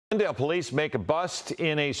Glendale police make a bust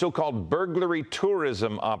in a so-called burglary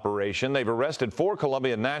tourism operation. They've arrested 4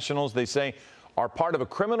 Colombian nationals they say are part of a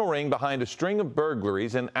criminal ring behind a string of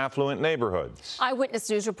burglaries in affluent neighborhoods. Eyewitness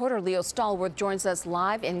News reporter Leo Stallworth joins us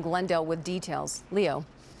live in Glendale with details. Leo.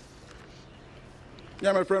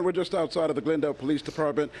 Yeah, my friend, we're just outside of the Glendale Police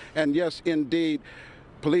Department, and yes, indeed,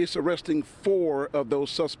 police arresting 4 of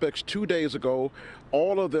those suspects 2 days ago,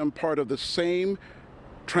 all of them part of the same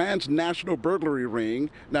transnational burglary ring.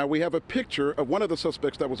 Now, we have a picture of one of the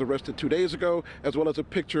suspects that was arrested 2 days ago, as well as a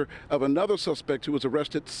picture of another suspect who was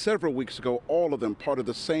arrested several weeks ago, all of them part of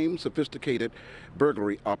the same sophisticated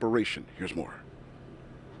burglary operation. Here's more.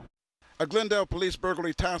 A Glendale Police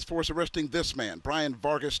Burglary Task Force arresting this man, Brian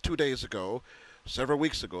Vargas, 2 days ago. Several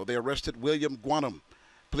weeks ago, they arrested William Guanum.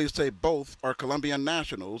 Police say both are Colombian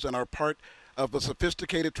nationals and are part of a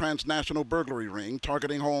sophisticated transnational burglary ring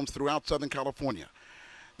targeting homes throughout Southern California.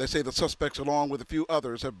 They say the suspects, along with a few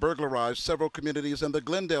others, have burglarized several communities in the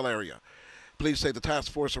Glendale area. Police say the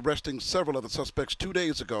task force arresting several of the suspects 2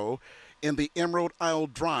 days ago in the Emerald Isle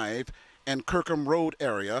Drive and Kirkham Road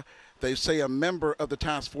area. They say a member of the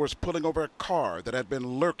task force pulling over a car that had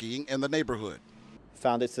been lurking in the neighborhood.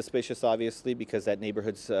 Found it suspicious, obviously, because that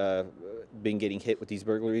neighborhood's been getting hit with these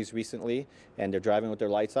burglaries recently, and they're driving with their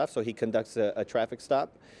lights off. So he conducts a traffic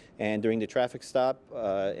stop, and during the traffic stop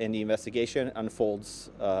and the investigation unfolds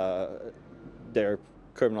their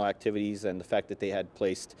criminal activities and the fact that they had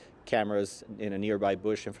placed cameras in a nearby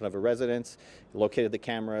bush in front of a residence, located the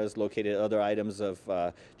cameras, located other items of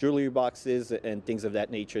jewelry boxes and things of that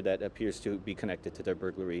nature that appears to be connected to their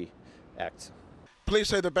burglary acts. Police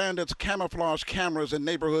say the bandits camouflage cameras in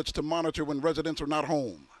neighborhoods to monitor when residents are not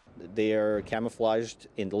home. They are camouflaged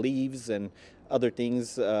in leaves and other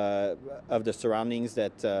things of the surroundings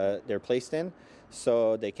that they're placed in,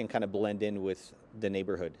 so they can kind of blend in with the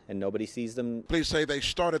neighborhood and nobody sees them. Police say they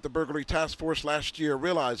started the burglary task force last year,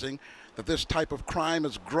 realizing that this type of crime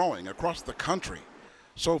is growing across the country.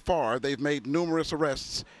 So far, they've made numerous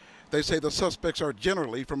arrests. They say the suspects are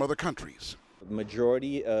generally from other countries. The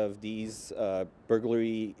majority of these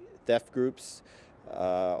burglary theft groups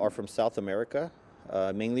are from South America,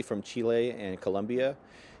 mainly from Chile and Colombia.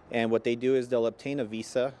 And what they do is they'll obtain a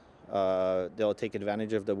visa, they'll take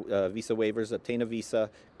advantage of the visa waivers, obtain a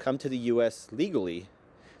visa, come to the U.S. legally,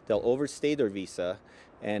 they'll overstay their visa,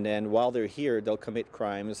 and then while they're here, they'll commit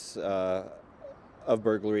crimes of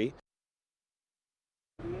burglary.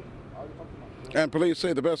 And police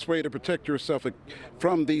say the best way to protect yourself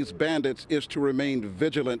from these bandits is to remain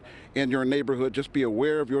vigilant in your neighborhood. Just be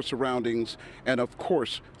aware of your surroundings and, of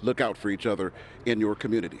course, look out for each other in your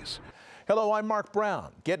communities. Hello, I'm Mark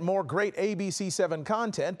Brown. Get more great ABC7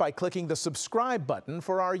 content by clicking the subscribe button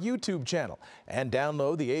for our YouTube channel. And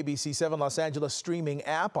download the ABC7 Los Angeles streaming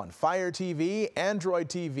app on Fire TV, Android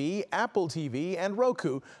TV, Apple TV, and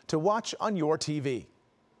Roku to watch on your TV.